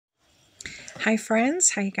Hi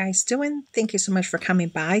friends, how you guys doing? Thank you so much for coming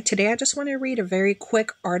by. Today I just want to read a very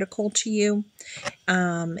quick article to you.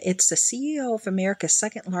 It's the CEO of America's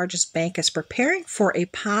second largest bank is preparing for a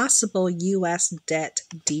possible U.S. debt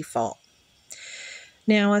default.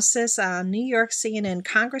 Now it says New York CNN,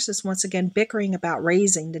 Congress is once again bickering about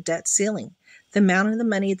raising the debt ceiling, the amount of the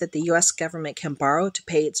money that the U.S. government can borrow to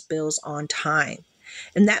pay its bills on time.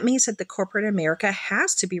 And that means that the corporate America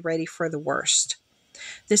has to be ready for the worst.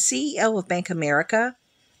 The CEO of Bank of America,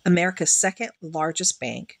 America's second largest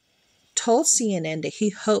bank, told CNN that he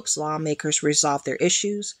hopes lawmakers resolve their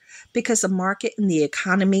issues because the market and the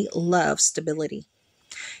economy love stability.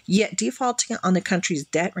 Yet defaulting on the country's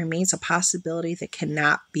debt remains a possibility that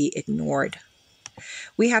cannot be ignored.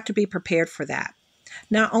 We have to be prepared for that,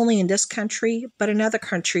 not only in this country, but in other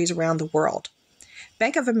countries around the world.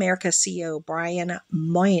 Bank of America CEO Brian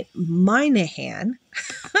Moynihan,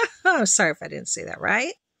 sorry if I didn't say that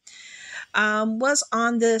right, was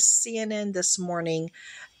on this CNN this morning,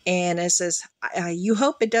 and it says, you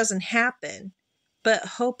hope it doesn't happen, but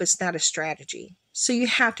hope is not a strategy. So you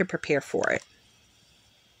have to prepare for it.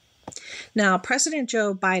 Now, President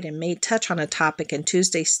Joe Biden may touch on a topic in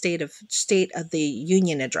Tuesday's State of the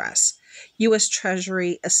Union address. U.S.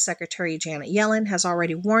 Treasury Secretary Janet Yellen has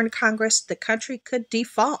already warned Congress the country could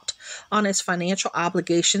default on its financial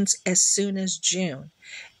obligations as soon as June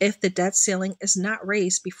if the debt ceiling is not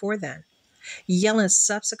raised before then. Yellen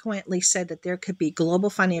subsequently said that there could be global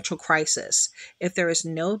financial crisis if there is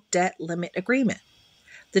no debt limit agreement.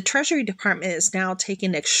 The Treasury Department is now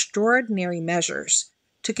taking extraordinary measures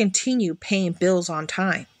to continue paying bills on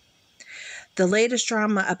time. The latest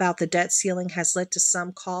drama about the debt ceiling has led to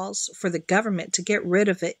some calls for the government to get rid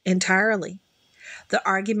of it entirely. The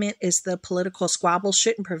argument is the political squabble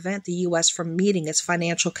shouldn't prevent the U.S. from meeting its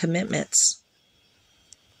financial commitments.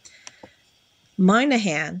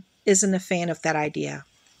 Moynihan isn't a fan of that idea.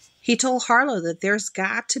 He told Harlow that there's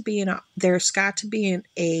got to be an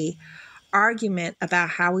argument about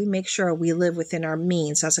how we make sure we live within our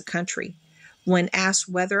means as a country, when asked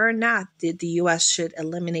whether or not the U.S. should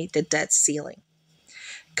eliminate the debt ceiling.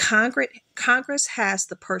 Congress has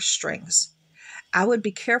the purse strings. I would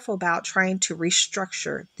be careful about trying to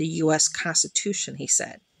restructure the U.S. Constitution, he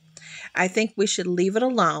said. I think we should leave it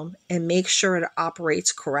alone and make sure it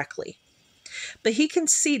operates correctly. But he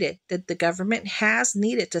conceded that the government has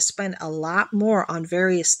needed to spend a lot more on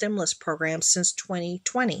various stimulus programs since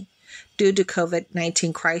 2020 due to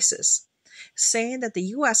COVID-19 crisis, saying that the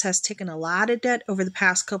U.S. has taken a lot of debt over the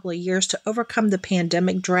past couple of years to overcome the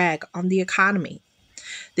pandemic drag on the economy.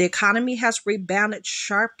 The economy has rebounded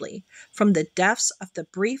sharply from the depths of the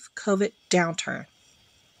brief COVID downturn.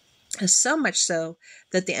 So much so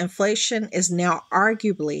that the inflation is now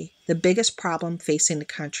arguably the biggest problem facing the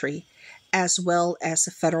country, as well as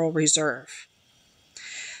the Federal Reserve.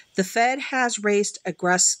 The Fed has raised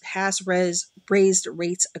rates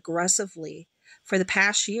aggressively for the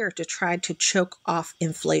past year to try to choke off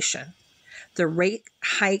inflation. The rate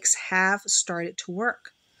hikes have started to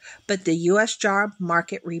work, but the U.S. job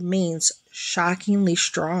market remains shockingly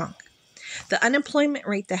strong. The unemployment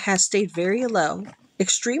rate that has stayed very low,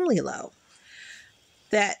 extremely low,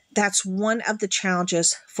 that's one of the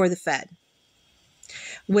challenges for the Fed.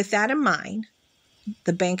 With that in mind,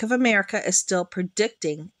 the Bank of America is still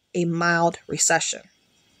predicting a mild recession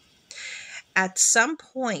at some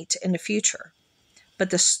point in the future, but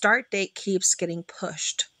the start date keeps getting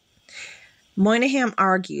pushed. Moynihan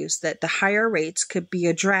argues that the higher rates could be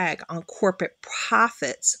a drag on corporate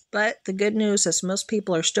profits, but the good news is most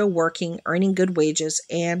people are still working, earning good wages,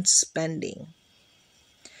 and spending.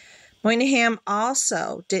 Moynihan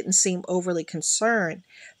also didn't seem overly concerned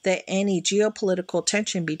that any geopolitical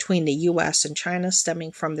tension between the U.S. and China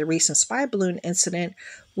stemming from the recent spy balloon incident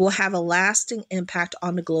will have a lasting impact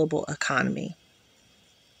on the global economy.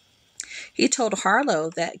 He told Harlow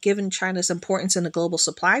that given China's importance in the global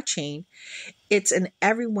supply chain, it's in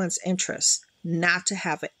everyone's interest not to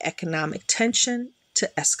have an economic tension to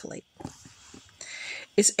escalate.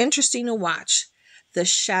 It's interesting to watch the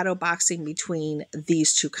shadow boxing between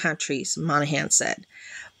these two countries, Moynihan said.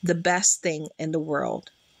 The best thing in the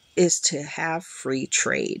world is to have free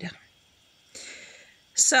trade.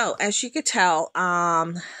 So, as you could tell,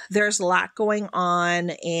 there's a lot going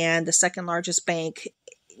on, and the second largest bank,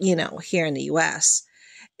 here in the U.S.,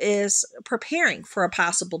 is preparing for a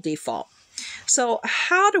possible default. So,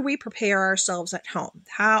 how do we prepare ourselves at home?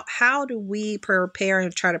 How do we prepare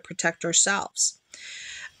and try to protect ourselves?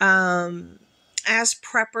 As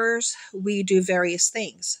preppers, we do various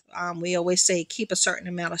things. We always say keep a certain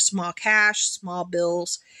amount of small cash, small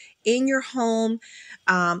bills in your home,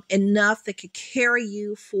 enough that could carry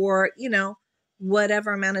you for,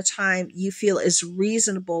 whatever amount of time you feel is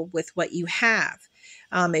reasonable with what you have.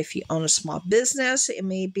 If you own a small business, it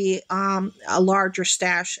may be a larger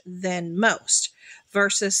stash than most,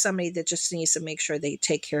 versus somebody that just needs to make sure they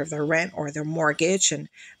take care of their rent or their mortgage and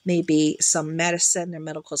maybe some medicine and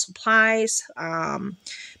medical supplies,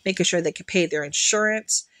 making sure they can pay their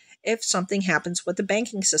insurance if something happens with the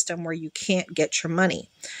banking system where you can't get your money.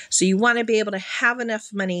 So you want to be able to have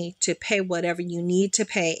enough money to pay whatever you need to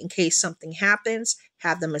pay in case something happens.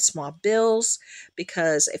 Have them as small bills,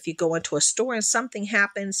 because if you go into a store and something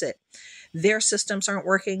happens that their systems aren't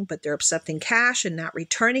working, but they're accepting cash and not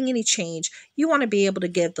returning any change, you want to be able to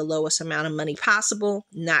give the lowest amount of money possible,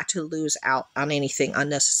 not to lose out on anything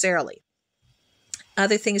unnecessarily.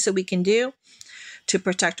 Other things that we can do to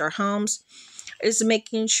protect our homes is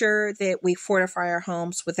making sure that we fortify our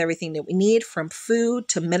homes with everything that we need, from food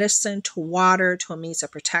to medicine to water to a means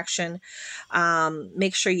of protection.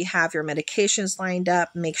 Make sure you have your medications lined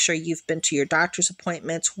up. Make sure you've been to your doctor's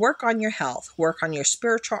appointments. Work on your health. Work on your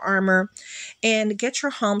spiritual armor, and get your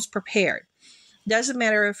homes prepared. Doesn't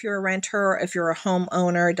matter if you're a renter or if you're a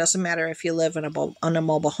homeowner. It doesn't matter if you live in a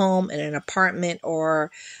mobile home, in an apartment or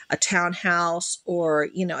a townhouse, or,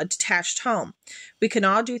 a detached home. We can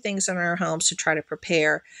all do things in our homes to try to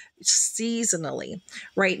prepare seasonally.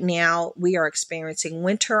 Right now, we are experiencing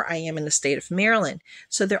winter. I am in the state of Maryland.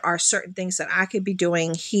 So there are certain things that I could be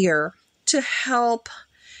doing here to help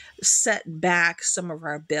set back some of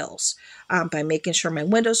our bills, by making sure my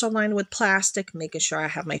windows are lined with plastic, making sure I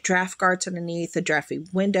have my draft guards underneath the drafty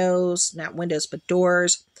windows, not windows, but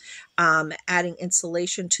doors, adding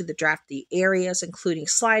insulation to the drafty areas, including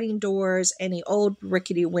sliding doors, any old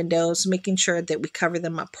rickety windows, making sure that we cover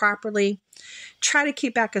them up properly. Try to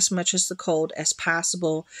keep back as much as the cold as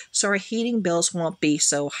possible so our heating bills won't be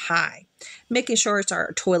so high. Making sure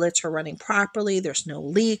our toilets are running properly, there's no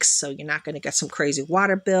leaks, so you're not going to get some crazy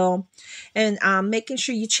water bill. And making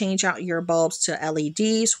sure you change out your bulbs to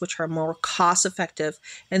LEDs, which are more cost effective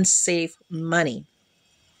and save money.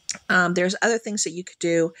 There's other things that you could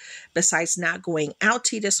do besides not going out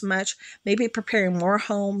to eat as much. Maybe preparing more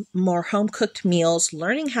home cooked meals,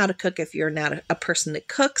 learning how to cook if you're not a person that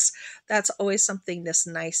cooks. That's always something that's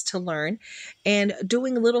nice to learn. And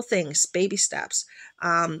doing little things, baby steps,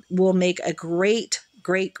 will make a great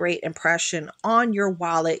impression on your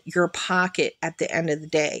wallet, your pocket at the end of the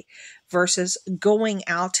day, versus going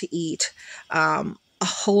out to eat a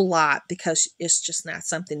whole lot because it's just not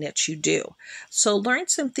something that you do. So learn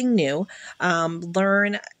something new,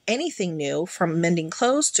 learn anything new, from mending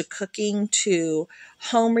clothes to cooking to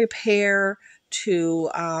home repair to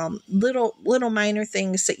little minor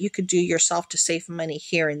things that you could do yourself to save money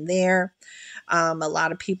here and there. A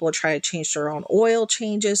lot of people try to change their own oil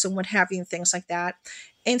changes and what have you, and things like that.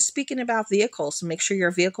 And speaking about vehicles, make sure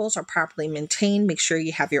your vehicles are properly maintained. Make sure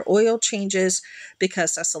you have your oil changes,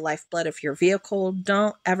 because that's the lifeblood of your vehicle.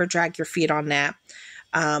 Don't ever drag your feet on that.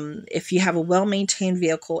 If you have a well-maintained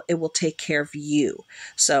vehicle, it will take care of you.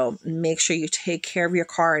 So make sure you take care of your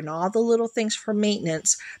car and all the little things for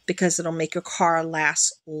maintenance, because it'll make your car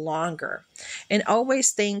last longer. And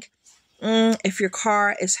always think, if your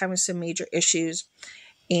car is having some major issues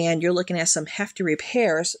and you're looking at some hefty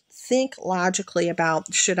repairs, think logically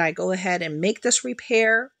about, should I go ahead and make this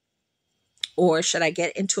repair, or should I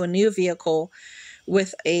get into a new vehicle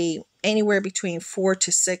with anywhere between $400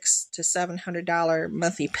 to $600 to $700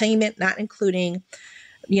 monthly payment, not including,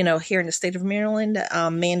 here in the state of Maryland,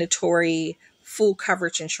 mandatory full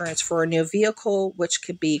coverage insurance for a new vehicle, which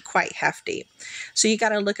could be quite hefty. So you got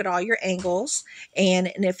to look at all your angles. And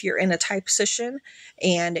if you're in a tight position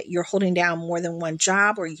and you're holding down more than one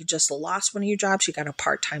job, or you just lost one of your jobs, you got a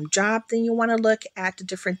part-time job, then you want to look at the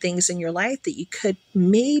different things in your life that you could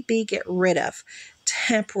maybe get rid of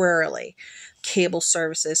temporarily. Cable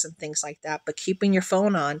services and things like that, but keeping your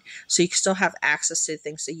phone on so you can still have access to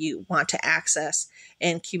things that you want to access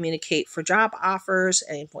and communicate for job offers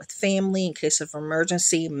and with family in case of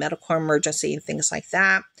emergency, medical emergency, and things like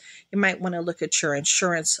that. You might want to look at your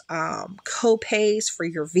insurance co-pays for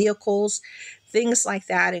your vehicles, things like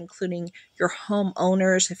that, including your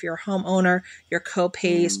homeowners. If you're a homeowner, your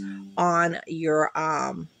co-pays on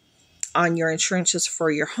your insurances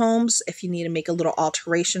for your homes, if you need to make a little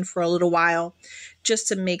alteration for a little while, just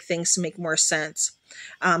to make things make more sense.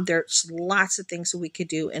 There's lots of things that we could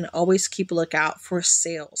do, and always keep a lookout for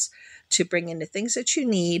sales to bring in the things that you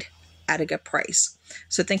need at a good price.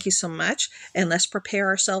 So thank you so much. And let's prepare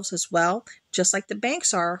ourselves as well, just like the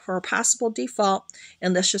banks are, for a possible default.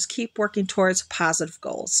 And let's just keep working towards positive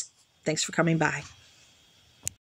goals. Thanks for coming by.